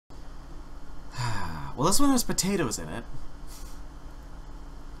Well, this one has potatoes in it.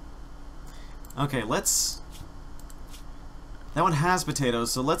 Okay, let's... That one has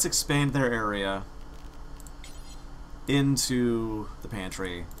potatoes, so let's expand their area into the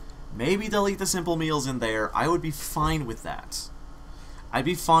pantry. Maybe they'll eat the simple meals in there. I would be fine with that. I'd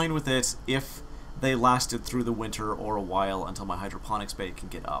be fine with it if they lasted through the winter or a while until my hydroponics bay can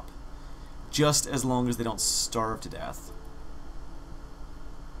get up. Just as long as they don't starve to death.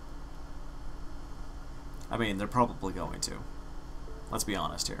 I mean, they're probably going to. Let's be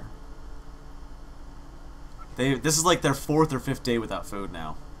honest here. This is like their 4th or 5th day without food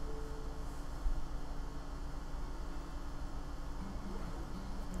now.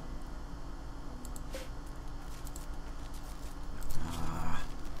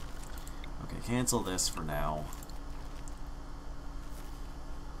 Okay, cancel this for now.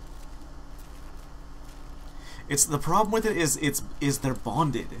 It's the problem with it is they're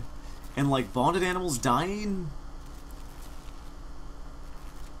bonded, and like bonded animals dying.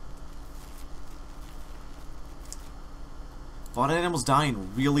 Bonded animals dying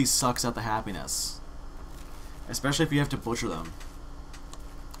really sucks out the happiness. Especially if you have to butcher them.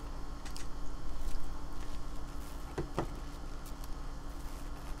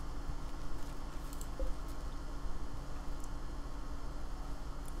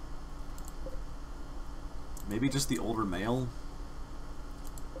 Maybe just the older male?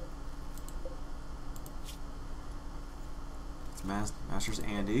 Master's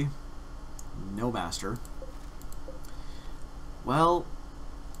Andy. No master. Well,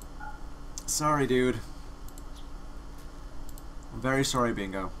 sorry, dude. I'm very sorry,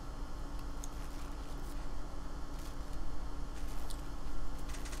 Bingo.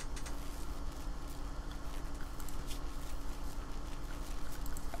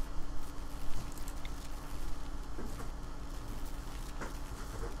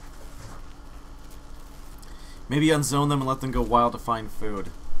 Maybe unzone them and let them go wild to find food.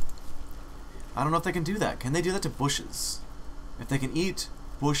 I don't know if they can do that. Can they do that to bushes? If they can eat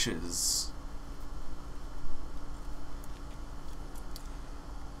bushes...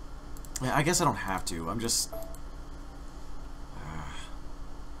 Yeah, I guess I don't have to. I'm just...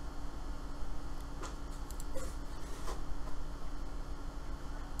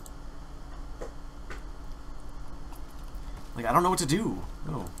 Like, I don't know what to do.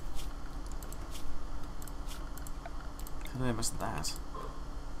 No. How did I miss that?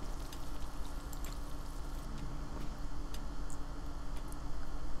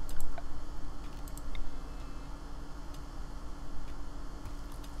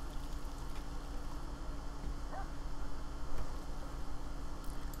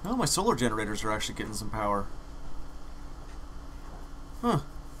 Oh, my solar generators are actually getting some power. Huh.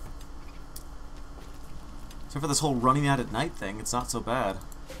 So for this whole running out at night thing, it's not so bad.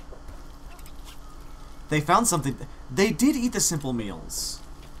 They found something. They did eat the simple meals.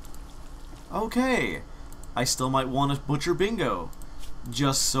 Okay. I still might want to butcher Bingo.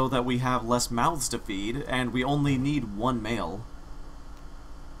 Just so that we have less mouths to feed, and we only need one male.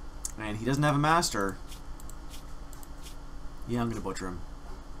 And he doesn't have a master. Yeah, I'm gonna butcher him.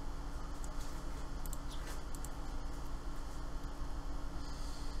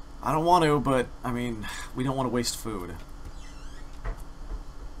 I don't want to, but, I mean, we don't want to waste food.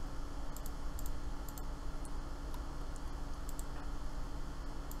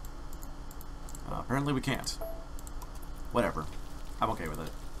 Apparently we can't. Whatever. I'm okay with it.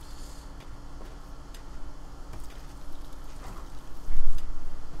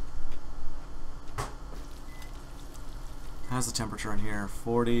 How's the temperature in here?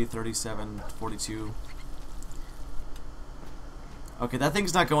 40, 37, 42. Okay, that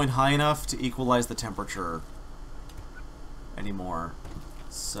thing's not going high enough to equalize the temperature anymore.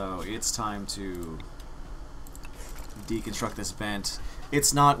 So it's time to deconstruct this vent.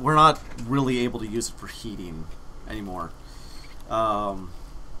 It's not, we're not really able to use it for heating anymore. In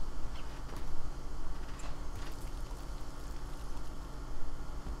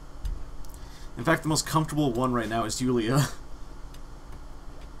fact, the most comfortable one right now is Julia.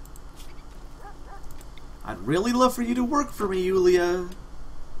 I'd really love for you to work for me, Julia.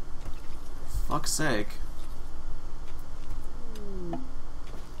 Fuck's sake.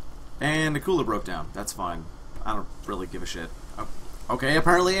 And the cooler broke down. That's fine. I don't really give a shit. Okay,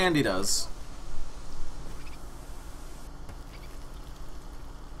 apparently Andy does.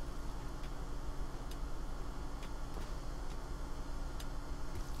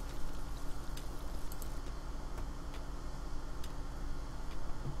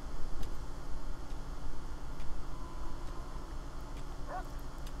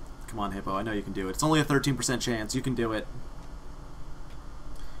 Come on, Hippo. I know you can do it. It's only a 13% chance. You can do it.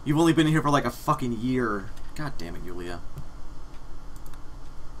 You've only been here for like a fucking year. God damn it, Yulia.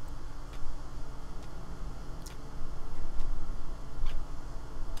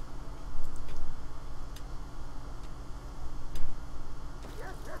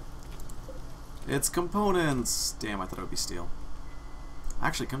 It's components! Damn, I thought it would be steel.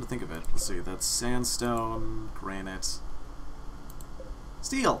 Actually, come to think of it, let's see, that's sandstone, granite,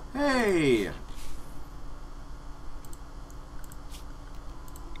 steel! Hey!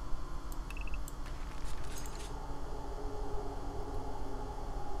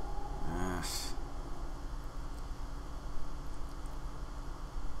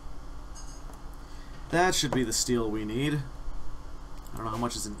 That should be the steel we need. I don't know how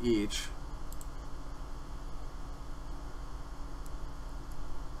much is in each.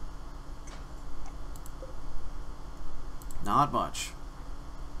 Not much.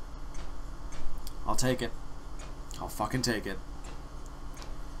 I'll take it. I'll fucking take it.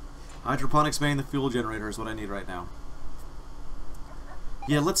 Hydroponics main, the fuel generator is what I need right now.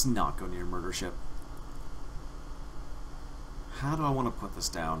 Yeah, let's not go near murder ship. How do I want to put this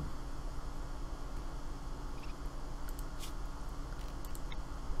down?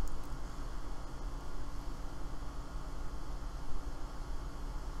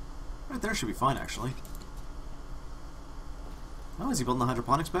 Right there should be fine, actually. Oh, is he building the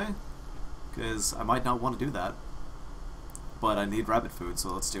hydroponics bay? Because I might not want to do that. But I need rabbit food,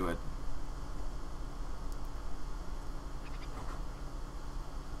 so let's do it.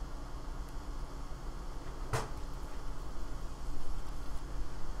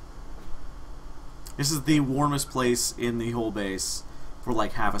 This is the warmest place in the whole base for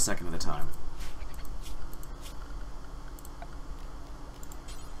like half a second at a time.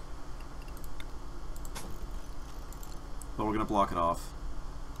 But we're gonna block it off.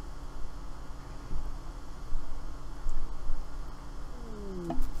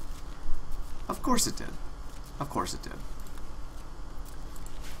 Of course it did. Of course it did.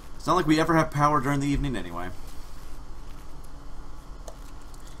 It's not like we ever have power during the evening anyway.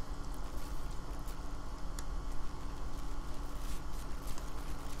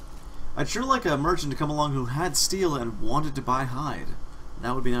 I'd sure like a merchant to come along who had steel and wanted to buy hide.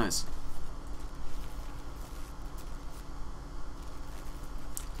 That would be nice.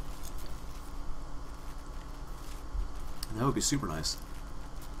 That would be super nice.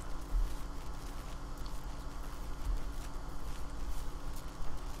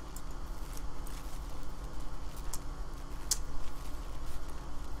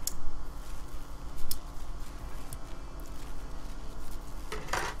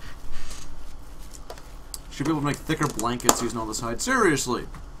 Should be able to make thicker blankets using all this hide. Seriously!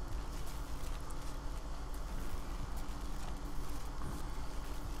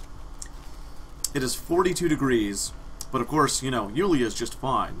 It is 42 degrees, but of course, you know, Yulia is just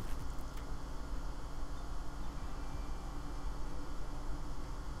fine.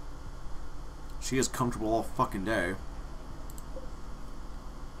 She is comfortable all fucking day.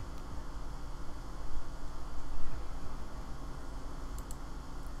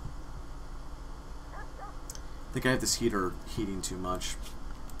 I think I have this heater heating too much.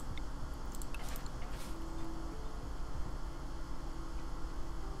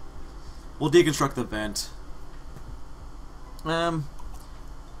 We'll deconstruct the vent.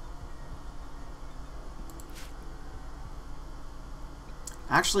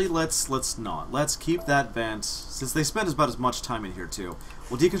 Actually, let's not. Let's keep that vent, since they spend about as much time in here too.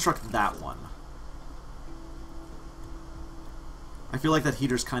 We'll deconstruct that one. I feel like that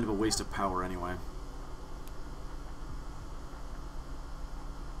heater's kind of a waste of power anyway.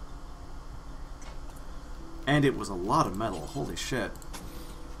 And it was a lot of metal. Holy shit.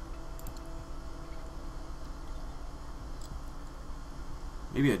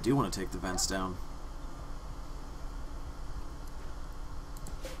 Maybe I do want to take the vents down.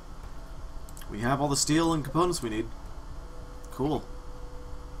 We have all the steel and components we need. Cool.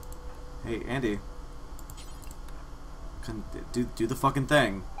 Hey, Andy. Do the fucking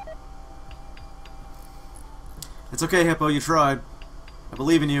thing. It's okay, Hippo. You tried. I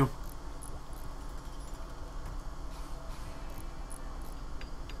believe in you.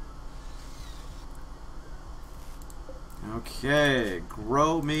 Okay,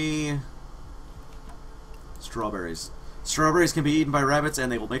 grow me strawberries. Strawberries can be eaten by rabbits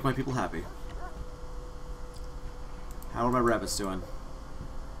and they will make my people happy. How are my rabbits doing?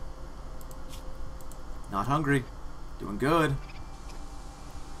 Not hungry. Doing good.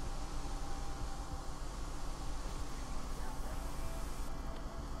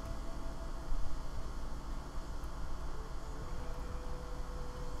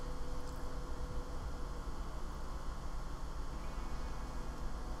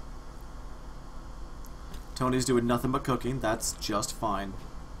 Tony's doing nothing but cooking. That's just fine.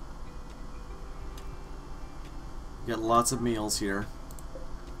 Get lots of meals here.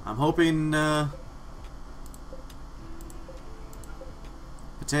 I'm hoping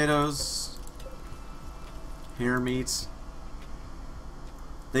potatoes, hare meat.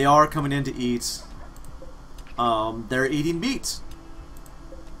 They are coming in to eat. They're eating meat.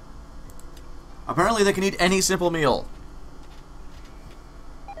 Apparently they can eat any simple meal.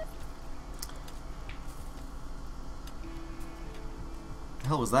 The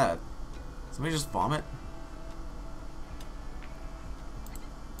hell was that? Somebody just vomit?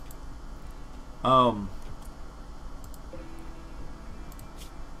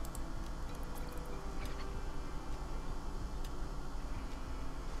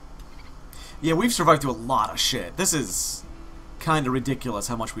 Yeah, we've survived through a lot of shit. This is kind of ridiculous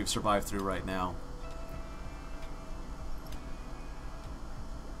how much we've survived through right now.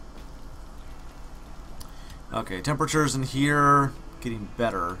 Okay, temperatures in here getting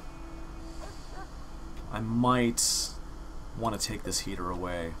better. I might want to take this heater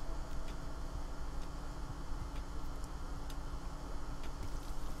away.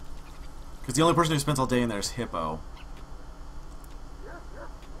 Because the only person who spends all day in there is Hippo.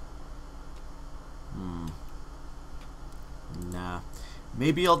 Nah.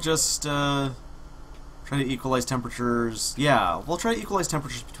 Maybe I'll just try to equalize temperatures. Yeah, we'll try to equalize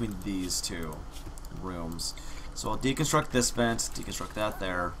temperatures between these two rooms. So I'll deconstruct this vent, deconstruct that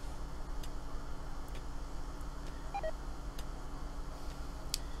there.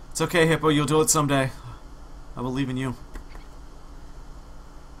 It's okay, Hippo, you'll do it someday. I believe in you.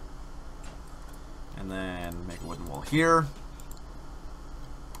 And then make a wooden wall here.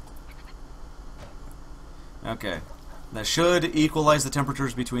 Okay. That should equalize the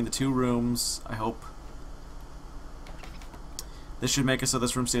temperatures between the two rooms, I hope. This should make it so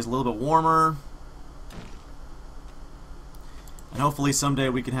this room stays a little bit warmer. And hopefully someday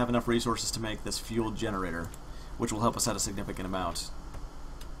we can have enough resources to make this fuel generator, which will help us out a significant amount.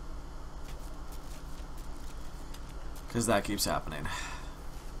 Because that keeps happening.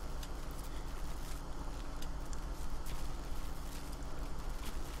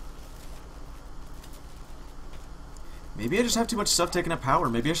 Maybe I just have too much stuff taking up power.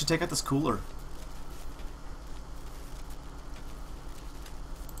 Maybe I should take out this cooler.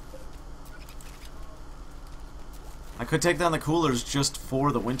 I could take down the coolers just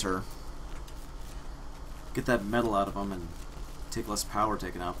for the winter. Get that metal out of them and take less power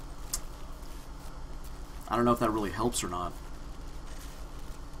taken up. I don't know if that really helps or not.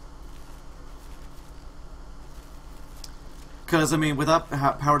 Because, I mean, without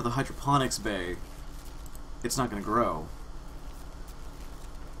power to the hydroponics bay, it's not going to grow.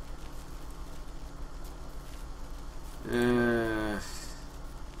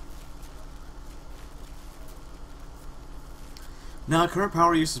 Now, current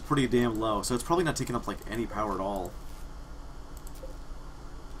power use is pretty damn low, so it's probably not taking up like any power at all.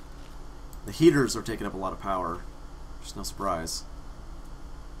 The heaters are taking up a lot of power. Just no surprise.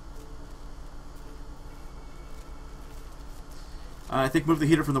 I think move the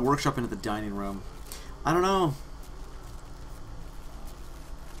heater from the workshop into the dining room. I don't know.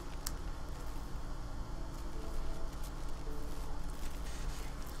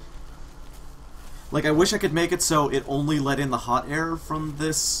 Like, I wish I could make it so it only let in the hot air from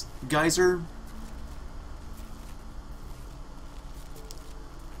this geyser.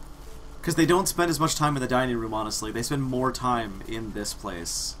 Because they don't spend as much time in the dining room, honestly. They spend more time in this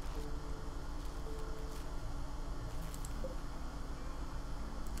place.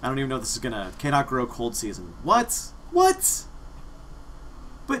 I don't even know if this is gonna... Cannot grow cold season. What? What?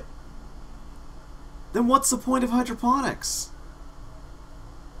 But... Then what's the point of hydroponics?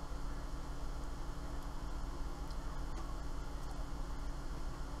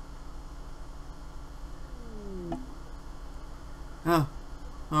 Oh.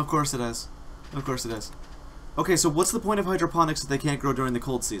 Oh, of course it is. Of course it is. Okay, so what's the point of hydroponics if they can't grow during the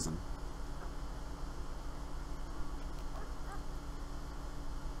cold season?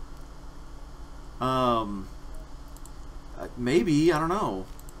 Maybe, I don't know.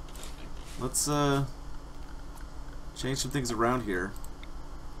 Let's, change some things around here.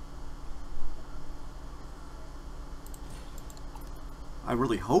 I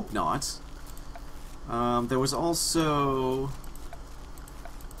really hope not. There was also...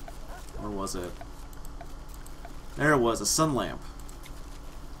 Where was it? There it was, a sun lamp.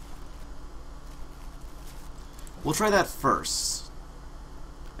 We'll try that first,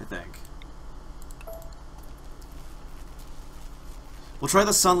 I think. We'll try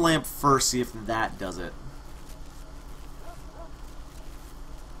the sun lamp first, see if that does it.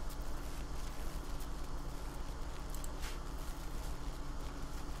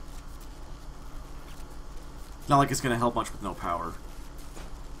 Not like it's going to help much with no power.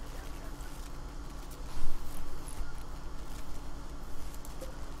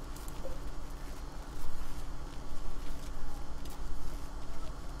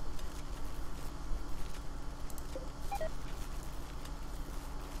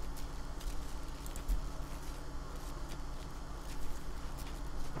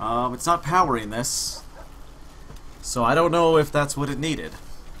 It's not powering this, so I don't know if that's what it needed.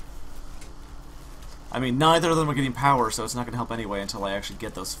 I mean, neither of them are getting power, so it's not going to help anyway until I actually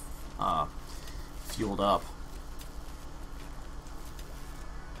get those fueled up.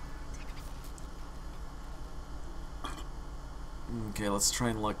 Okay, let's try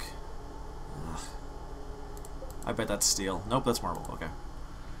and look. Ugh. I bet that's steel. Nope, that's marble. Okay.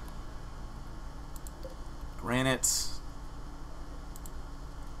 Granite.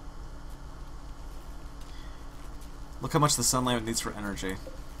 Look how much the sunlight needs for energy.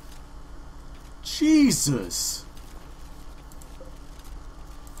 Jesus!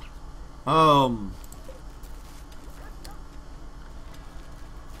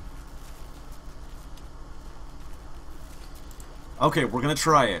 Okay, we're gonna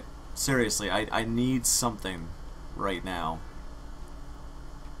try it. Seriously, I need something right now.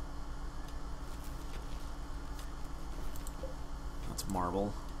 That's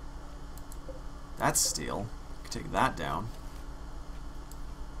marble. That's steel. Take that down.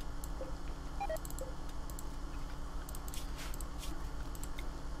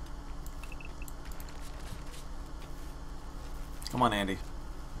 Come on, Andy.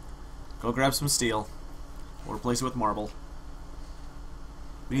 Go grab some steel. We'll replace it with marble.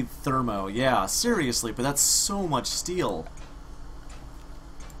 We need thermo. Yeah, seriously, but that's so much steel.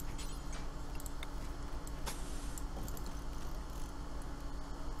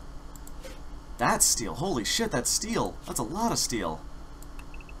 That's steel. Holy shit, that's steel. That's a lot of steel.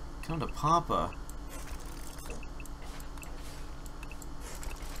 Come to Papa.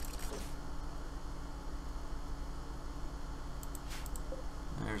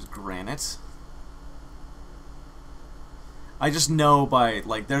 There's granite. I just know by,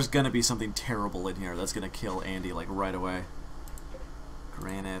 like, there's gonna be something terrible in here that's gonna kill Andy, like, right away.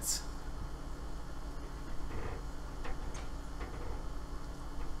 Granite.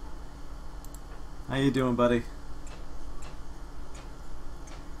 How you doing, buddy?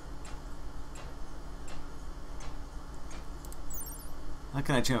 How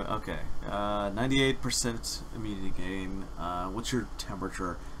can I change? Okay, 98% immunity gain. What's your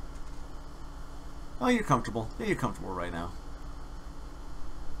temperature? Oh, you're comfortable. Yeah, you're comfortable right now.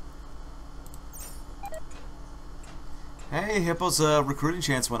 Hey, Hippo's recruiting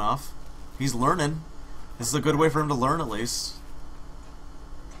chance went off. He's learning. This is a good way for him to learn, at least.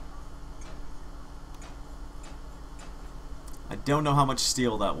 I don't know how much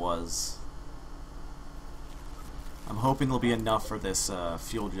steel that was. I'm hoping there'll be enough for this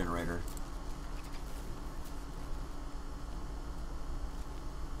fuel generator.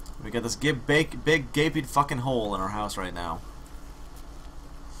 We got this big gaping fucking hole in our house right now.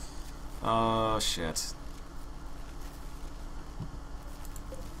 Oh shit.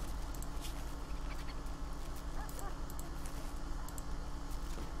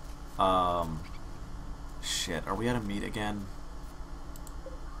 Shit, are we at a meet again?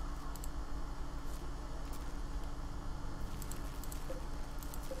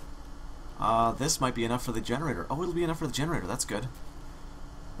 This might be enough for the generator. Oh, it'll be enough for the generator. That's good.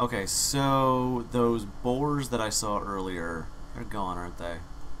 Okay, so those boars that I saw earlier, they're gone, aren't they?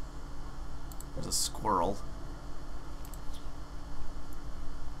 There's a squirrel.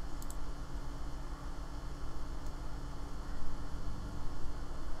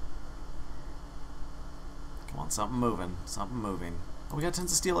 Come on, something moving. Something moving. Oh, we got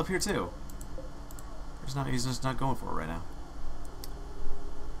tons of steel up here, too. He's just not going for it right now.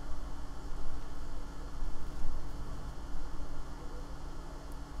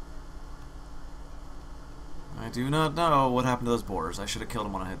 I do not know what happened to those boars. I should have killed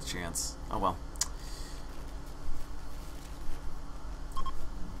them when I had the chance. Oh well.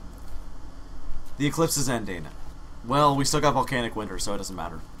 The eclipse is ending. Well, we still got volcanic winter, so it doesn't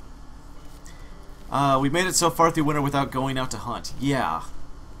matter. We made it so far through winter without going out to hunt. Yeah.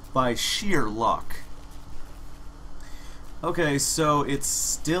 By sheer luck. Okay, so it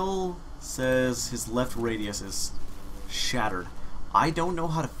still says his left radius is shattered. I don't know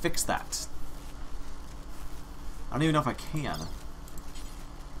how to fix that. I don't even know if I can.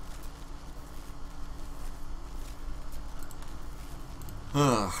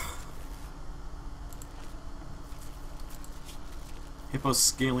 Ugh. Hippo's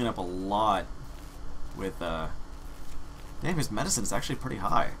scaling up a lot with, damn, his medicine is actually pretty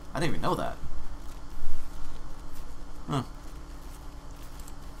high. I didn't even know that.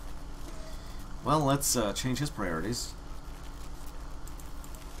 Well, let's change his priorities.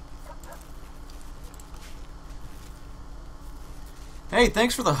 Hey,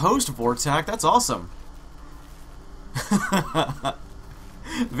 thanks for the host, Vortac. That's awesome.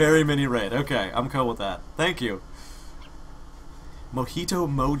 Very mini raid. Okay, I'm cool with that. Thank you. Mojito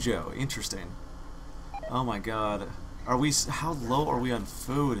Mojo. Interesting. Oh my god. Are we... How low are we on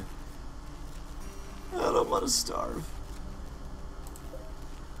food? I don't want to starve.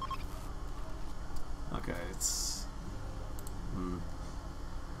 Okay, it's...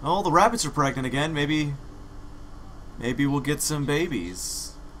 Oh, the rabbits are pregnant again. Maybe we'll get some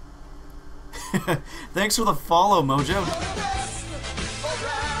babies. Thanks for the follow, Mojo.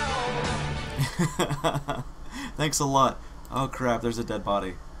 Thanks a lot. Oh crap, there's a dead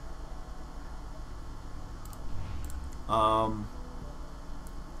body.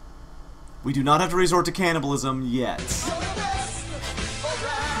 We do not have to resort to cannibalism yet.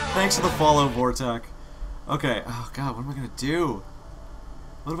 Thanks for the follow, Vortac. Okay, oh god, what am I gonna do?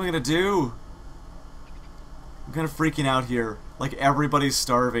 What am I gonna do? I'm kind of freaking out here. Like, everybody's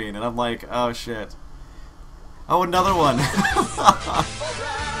starving, and I'm like, oh shit. Oh, another one!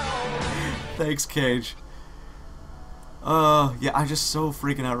 Thanks, Cage. Yeah, I'm just so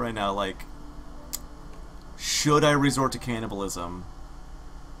freaking out right now, like... Should I resort to cannibalism?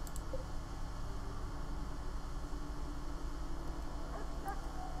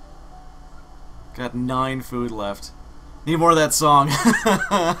 Got 9 food left. Need more of that song.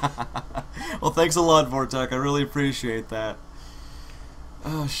 Well, thanks a lot, Vortac. I really appreciate that.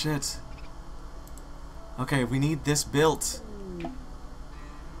 Oh, shit. Okay, we need this built.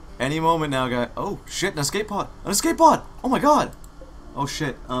 Any moment now, guy. Oh, shit, an escape pod. An escape pod! Oh, my God! Oh,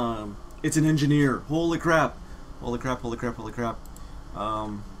 shit. It's an engineer. Holy crap. Holy crap, holy crap, holy crap.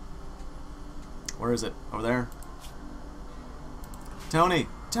 Where is it? Over there? Tony!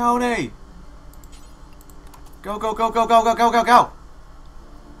 Tony! Go, go, go, go, go, go, go, go, go!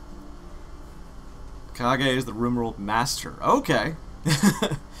 Kage is the RimWorld master. Okay.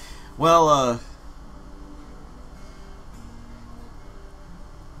 Well,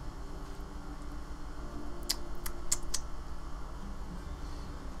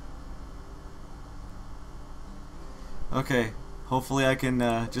 okay. Hopefully I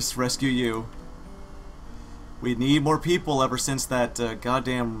can just rescue you. We need more people ever since that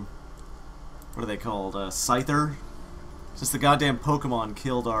goddamn... What are they called? Scyther? Since the goddamn Pokemon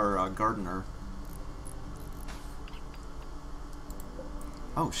killed our gardener.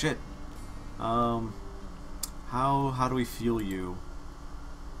 Oh, shit. How do we fuel you?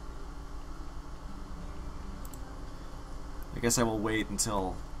 I guess I will wait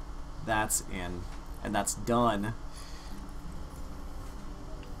until that's in, and that's done.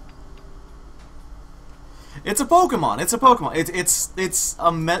 It's a Pokemon. It's a Pokemon. It's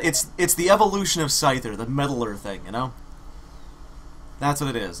the evolution of Scyther, the meddler thing, you know? That's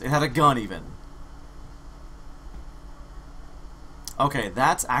what it is. It had a gun even. Okay,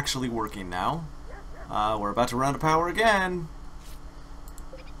 that's actually working now. We're about to run out of power again.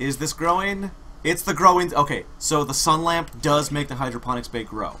 Is this growing? It's the growing... Okay, so the sun lamp does make the hydroponics bay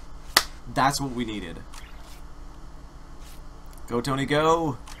grow. That's what we needed. Go, Tony,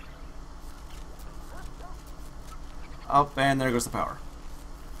 go! Up, and there goes the power.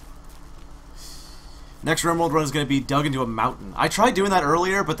 Next RimWorld run is going to be dug into a mountain. I tried doing that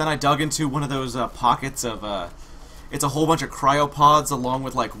earlier, but then I dug into one of those pockets of... it's a whole bunch of cryopods along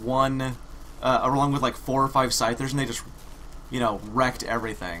with like along with like 4 or 5 Scythers, and they just, you know, wrecked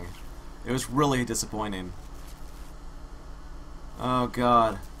everything. It was really disappointing. Oh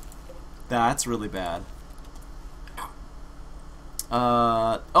god. That's really bad.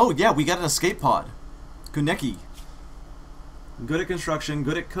 Oh yeah, we got an escape pod. Kuneki. Good at construction,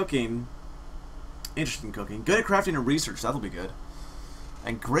 good at cooking. Interesting in cooking. Good at crafting and research, that'll be good.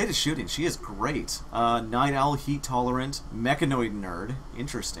 And great at shooting, she is great. Night Owl, heat tolerant, mechanoid nerd.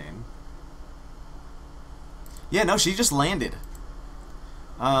 Interesting. Yeah, no, she just landed.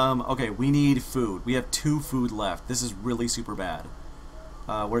 Okay, we need food. We have 2 food left. This is really super bad.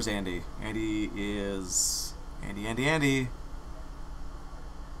 Where's Andy? Andy is... Andy.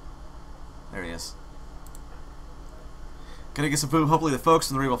 There he is. Gonna get some food. Hopefully the folks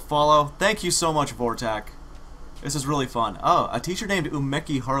in the raid will follow. Thank you so much, Vortac. This is really fun. Oh, a teacher named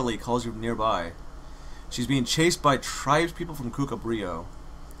Umeki Harley calls you nearby. She's being chased by tribespeople from Kukabrio.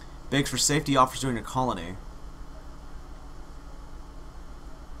 Begs for safety offers during a colony.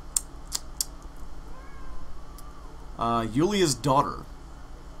 Yulia's daughter.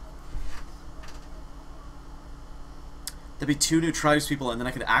 There'd be 2 new tribespeople, and then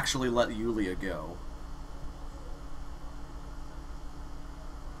I could actually let Yulia go.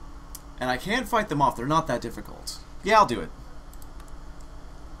 And I can fight them off. They're not that difficult. Yeah, I'll do it.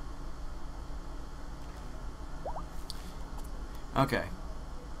 Okay.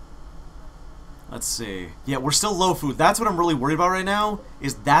 Let's see. Yeah, we're still low food. That's what I'm really worried about right now,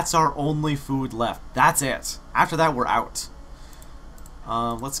 is that's our only food left. That's it. After that, we're out.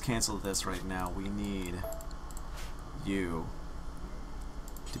 Let's cancel this right now. We need you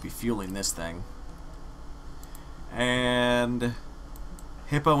to be fueling this thing. And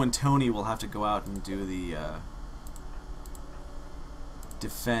Hippo and Tony will have to go out and do the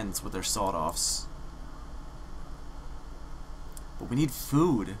defense with their sawed-offs. But we need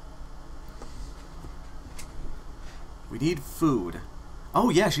food. We need food. Oh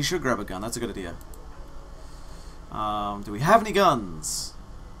yeah, she should grab a gun. That's a good idea. Do we have any guns?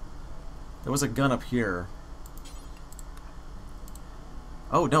 There was a gun up here.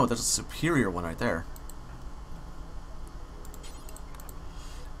 Oh no, there's a superior one right there.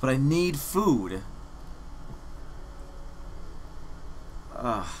 But I need food.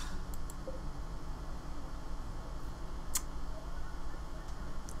 Ugh.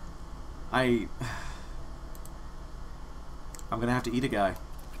 I'm gonna have to eat a guy.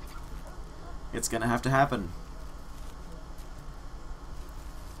 It's gonna have to happen.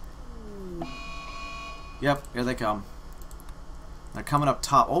 Yep, here they come. They're coming up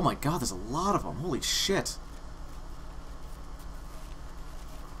top. Oh my god, there's a lot of them. Holy shit.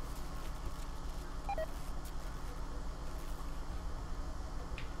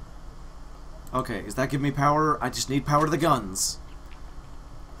 Okay, is that giving me power? I just need power to the guns.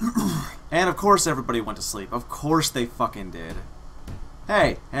 And of course everybody went to sleep. Of course they fucking did.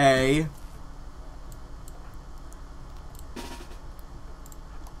 Hey, hey.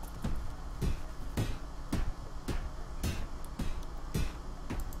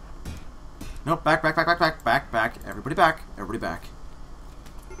 Nope, back. Everybody back. Everybody back.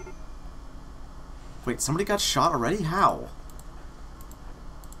 Wait, somebody got shot already? How?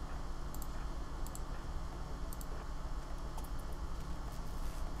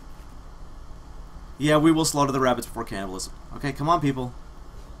 Yeah, we will slaughter the rabbits before cannibalism. Okay, come on, people.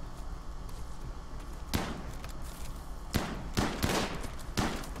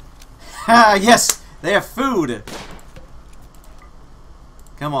 Ha! Yes! They have food!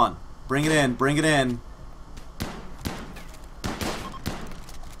 Come on. Bring it in. Bring it in.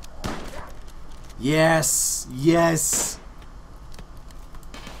 Yes! Yes!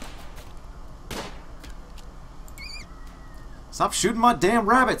 Stop shooting my damn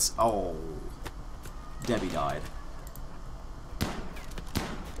rabbits! Oh. Debbie died.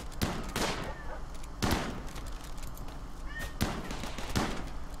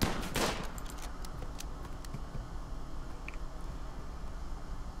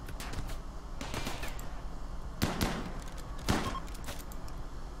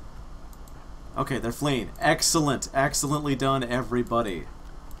 Okay, they're fleeing. Excellent. Excellently done, everybody.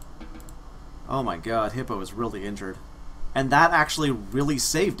 Oh my god, Hippo is really injured. And that actually really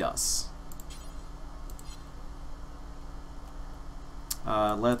saved us.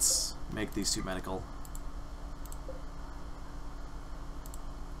 Let's make these two medical.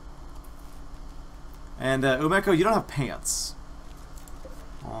 And, Umeko, you don't have pants.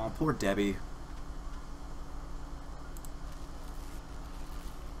 Aw, poor Debbie.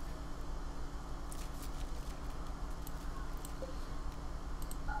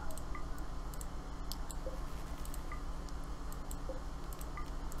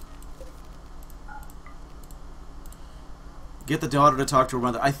 Get the daughter to talk to her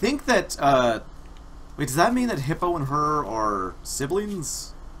mother. I think that, wait, does that mean that Hippo and her are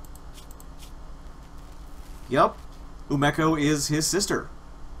siblings? Yup. Umeko is his sister.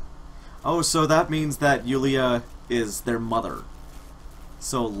 Oh, so that means that Yulia is their mother.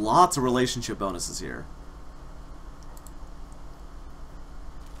 So lots of relationship bonuses here.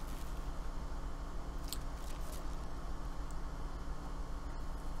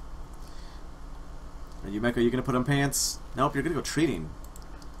 Umeko, you gonna put on pants? Nope, you're gonna go treating.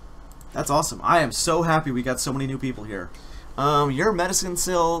 That's awesome. I am so happy we got so many new people here. Your medicine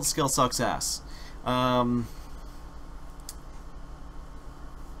skill sucks ass. You're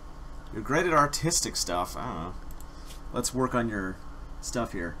great at artistic stuff. I don't know. Let's work on your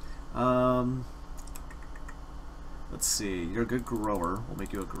stuff here. Let's see. You're a good grower. We'll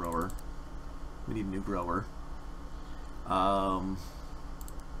make you a grower. We need a new grower.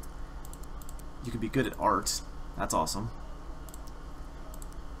 You can be good at art. That's awesome.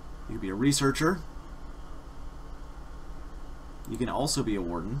 You can be a researcher. You can also be a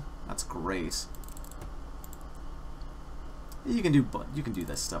warden. That's great. You can do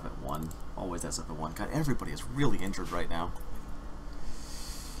this stuff at 1. Always that stuff at 1. God, everybody is really injured right now.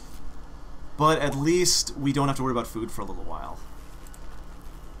 But at least we don't have to worry about food for a little while.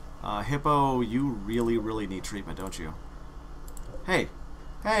 Hippo, you really, really need treatment, don't you? Hey.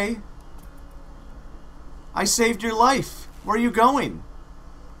 Hey. I saved your life. Where are you going?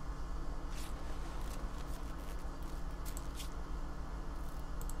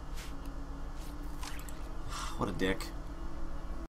 What a dick.